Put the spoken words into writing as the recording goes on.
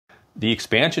The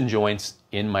expansion joints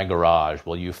in my garage,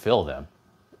 will you fill them?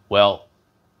 Well,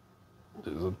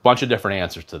 there's a bunch of different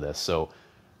answers to this. So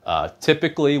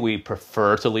typically we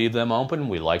prefer to leave them open.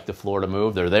 We like the floor to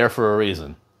move. They're there for a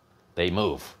reason. They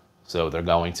move. So they're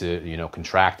going to, you know,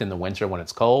 contract in the winter when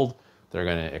it's cold. They're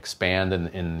going to expand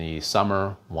in the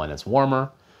summer when it's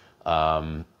warmer.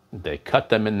 They cut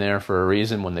them in there for a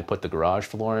reason when they put the garage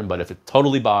floor in. But if it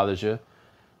totally bothers you,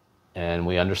 and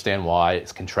we understand why,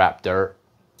 it's can trap dirt.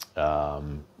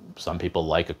 Some people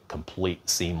like a complete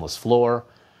seamless floor.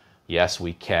 Yes,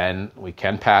 we can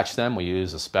patch them. We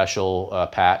use a special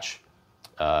patch.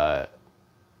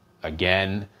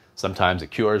 Again, sometimes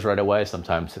it cures right away.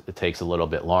 Sometimes it takes a little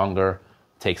bit longer.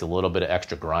 It takes a little bit of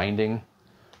extra grinding.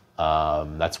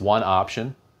 That's one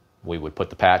option. We would put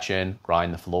the patch in,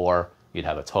 grind the floor. You'd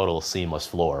have a total seamless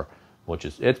floor,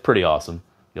 it's pretty awesome.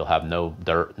 You'll have no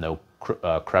dirt, no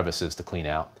crevices to clean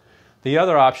out. The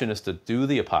other option is to do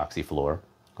the epoxy floor,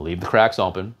 leave the cracks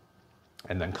open,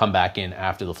 and then come back in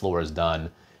after the floor is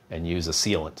done and use a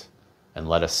sealant and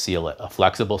let us seal it, a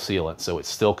flexible sealant, so it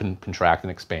still can contract and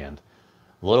expand.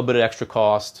 A little bit of extra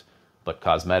cost, but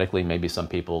cosmetically, maybe some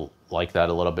people like that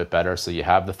a little bit better. So you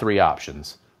have the three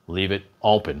options. Leave it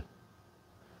open,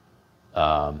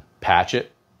 patch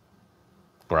it,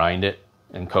 grind it,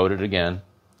 and coat it again,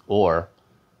 or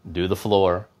do the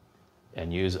floor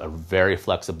and use a very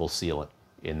flexible sealant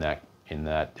in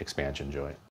that expansion joint.